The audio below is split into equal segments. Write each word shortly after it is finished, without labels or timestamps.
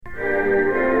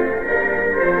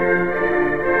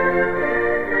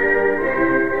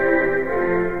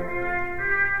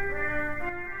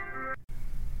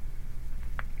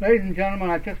Ladies and gentlemen,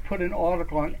 I just put an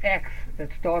article on X that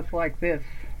starts like this.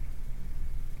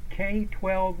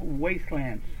 K-12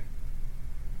 Wastelands.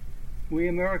 We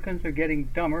Americans are getting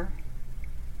dumber.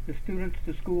 The students,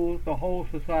 the schools, the whole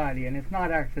society, and it's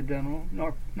not accidental,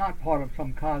 nor not part of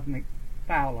some cosmic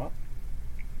foul-up.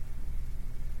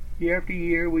 Year after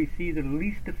year, we see the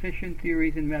least efficient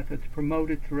theories and methods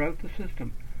promoted throughout the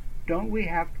system. Don't we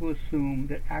have to assume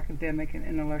that academic and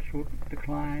intellectual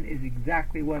decline is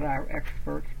exactly what our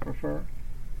experts prefer?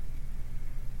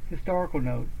 Historical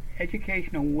note: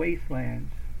 Educational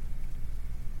Wastelands,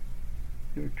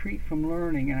 the retreat from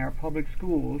learning in our public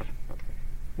schools,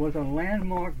 was a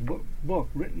landmark book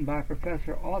written by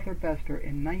Professor Arthur Bester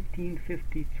in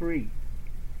 1953.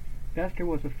 Bester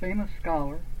was a famous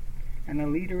scholar and a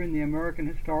leader in the American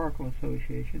Historical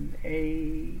Association,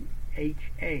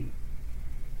 AHA.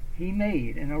 He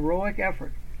made an heroic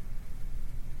effort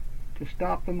to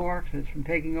stop the Marxists from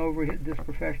taking over this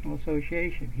professional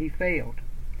association. He failed.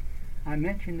 I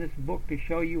mention this book to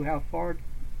show you how far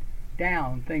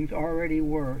down things already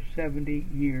were 70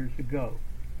 years ago.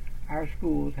 Our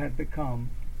schools had become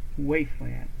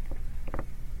wasteland,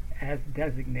 as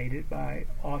designated by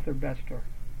Arthur Bester.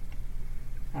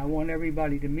 I want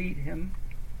everybody to meet him.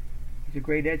 He's a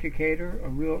great educator, a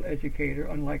real educator,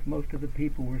 unlike most of the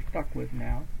people we're stuck with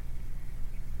now.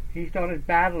 He started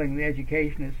battling the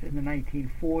educationists in the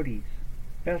 1940s.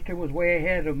 Bester was way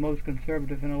ahead of most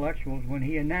conservative intellectuals when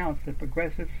he announced that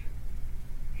progressives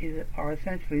are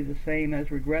essentially the same as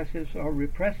regressives or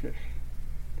repressives.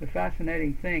 The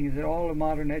fascinating thing is that all of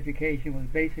modern education was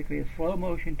basically a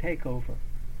slow-motion takeover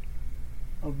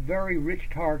of very rich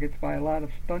targets by a lot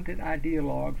of stunted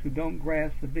ideologues who don't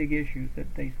grasp the big issues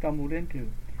that they stumbled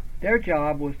into. Their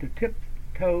job was to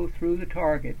tiptoe through the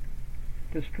target,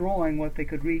 destroying what they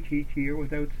could reach each year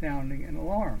without sounding an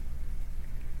alarm.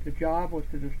 The job was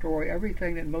to destroy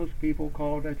everything that most people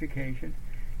called education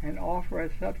and offer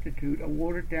as substitute a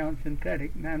watered-down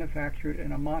synthetic manufactured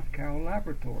in a Moscow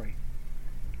laboratory.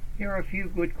 Here are a few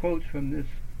good quotes from this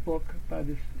book by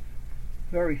this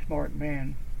very smart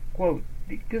man. Quote,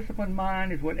 "The disciplined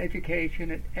mind is what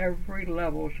education at every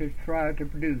level should strive to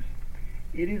produce.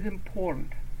 It is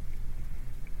important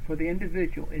for the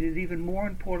individual. It is even more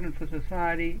important for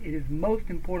society. It is most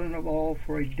important of all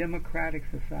for a democratic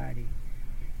society."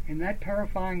 In that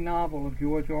terrifying novel of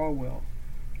George Orwell,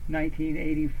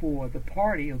 1984, the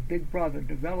party of Big Brother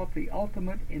developed the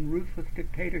ultimate in ruthless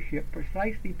dictatorship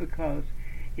precisely because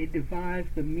it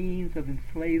devised the means of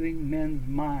enslaving men's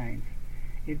minds.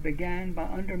 It began by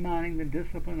undermining the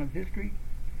discipline of history,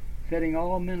 setting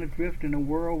all men adrift in a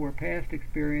world where past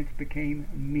experience became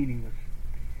meaningless.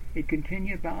 It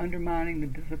continued by undermining the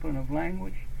discipline of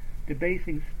language,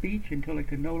 debasing speech until it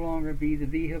could no longer be the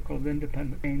vehicle of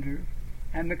independent dangers,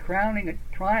 and the crowning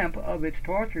triumph of its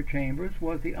torture chambers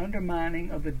was the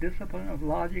undermining of the discipline of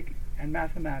logic and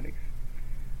mathematics,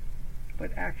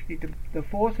 but actually the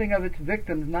forcing of its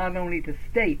victims not only to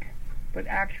state, but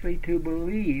actually to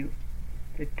believe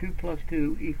that 2 plus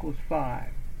 2 equals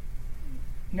 5.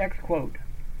 Next quote: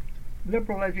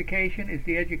 "Liberal education is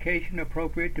the education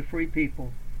appropriate to free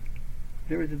people.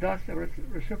 There is thus a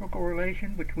reciprocal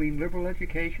relation between liberal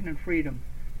education and freedom.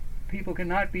 People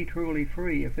cannot be truly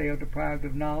free if they are deprived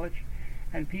of knowledge,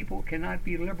 and people cannot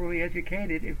be liberally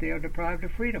educated if they are deprived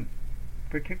of freedom,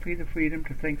 particularly the freedom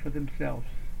to think for themselves."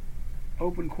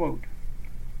 Open quote.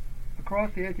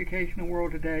 Across the educational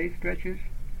world today stretches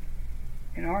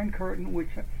an iron curtain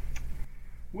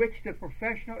which the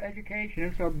professional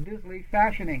educationists are busily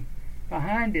fashioning.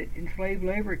 Behind it, in slave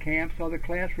labor camps, are the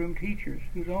classroom teachers,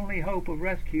 whose only hope of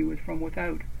rescue is from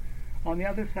without. On the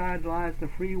other side lies the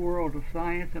free world of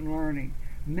science and learning,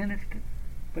 menaced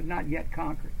but not yet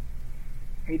conquered.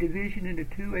 A division into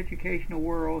two educational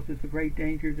worlds is the great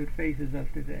danger that faces us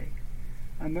today.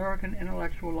 American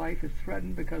intellectual life is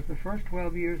threatened because the first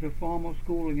 12 years of formal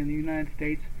schooling in the United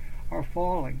States are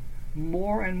falling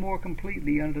more and more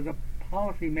completely under the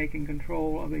policy-making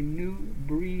control of a new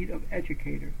breed of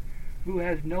educator who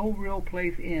has no real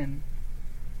place in,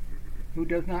 who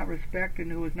does not respect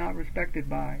and who is not respected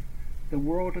by the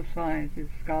world of scientists,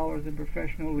 scholars, and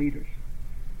professional leaders.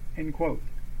 End quote.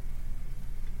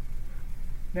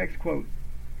 Next quote.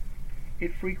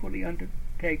 "It frequently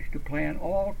undertakes to plan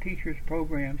all teachers'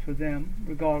 programs for them,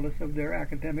 regardless of their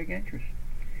academic interests.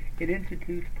 It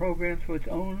institutes programs for its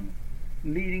own,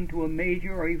 leading to a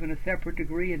major or even a separate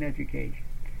degree in education.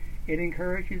 It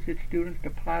encourages its students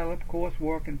to pile up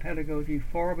coursework and pedagogy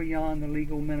far beyond the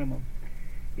legal minimum.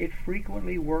 It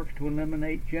frequently works to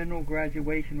eliminate general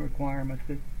graduation requirements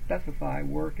that specify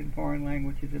work in foreign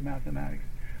languages and mathematics.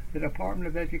 The Department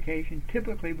of Education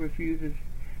typically refuses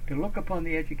to look upon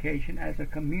the education as a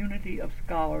community of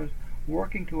scholars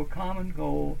working to a common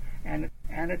goal and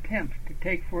attempts to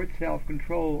take for itself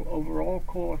control over all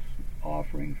course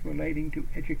offerings relating to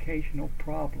educational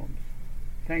problems.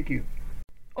 Thank you.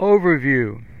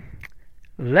 Overview.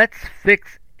 Let's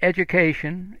Fix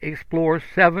Education explores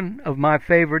 7 of my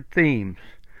favorite themes.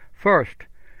 First,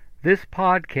 this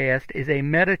podcast is a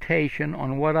meditation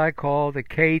on what I call the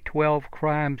K-12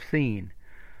 crime scene.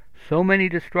 So many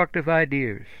destructive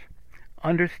ideas.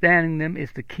 Understanding them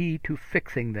is the key to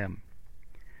fixing them.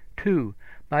 2.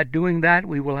 By doing that,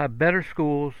 we will have better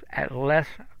schools at less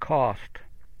cost.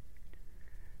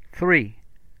 3.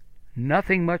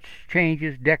 Nothing much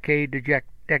changes decade to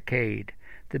decade.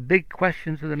 The big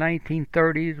questions of the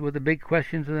 1930s were the big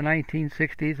questions of the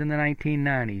 1960s and the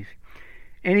 1990s.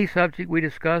 Any subject we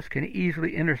discuss can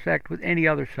easily intersect with any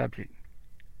other subject.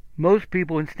 Most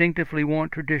people instinctively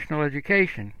want traditional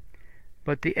education,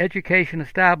 but the education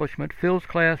establishment fills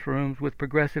classrooms with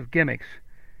progressive gimmicks.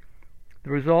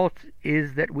 The result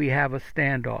is that we have a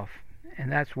standoff,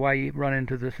 and that's why you run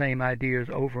into the same ideas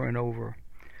over and over.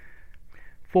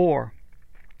 4.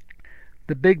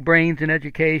 The big brains in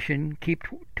education keep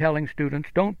telling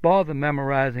students, don't bother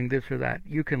memorizing this or that.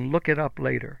 You can look it up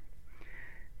later.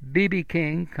 B.B.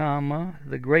 King,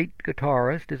 the great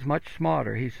guitarist, is much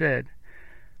smarter. He said,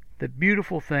 the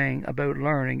beautiful thing about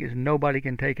learning is nobody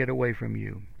can take it away from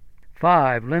you.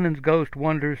 5. Lenin's ghost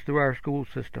wanders through our school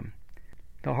system.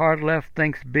 The hard left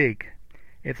thinks big.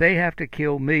 If they have to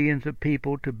kill millions of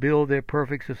people to build their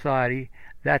perfect society,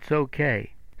 that's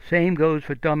okay. Same goes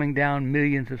for dumbing down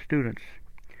millions of students.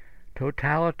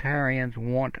 Totalitarians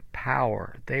want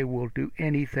power. They will do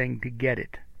anything to get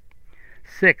it.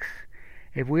 6.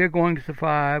 If we are going to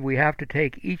survive, we have to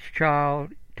take each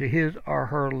child to his or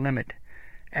her limit.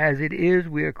 As it is,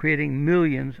 we are creating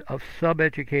millions of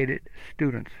sub-educated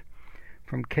students,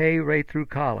 from K right through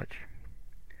college.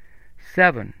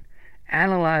 7.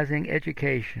 Analyzing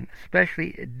education,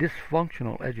 especially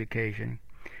dysfunctional education,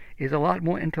 is a lot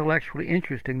more intellectually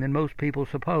interesting than most people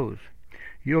suppose.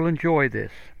 You'll enjoy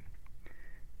this.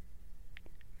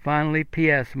 Finally,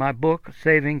 P.S. My book,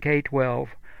 Saving K-12,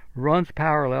 runs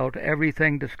parallel to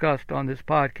everything discussed on this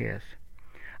podcast.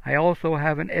 I also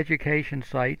have an education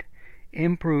site,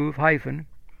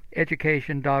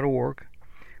 improve-education.org,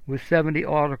 with 70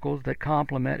 articles that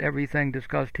complement everything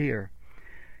discussed here.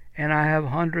 And I have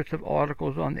hundreds of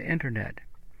articles on the internet.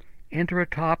 Enter a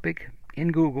topic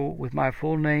in Google with my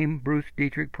full name, Bruce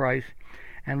Dietrich Price,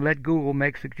 and let Google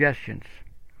make suggestions.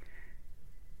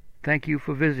 Thank you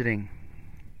for visiting.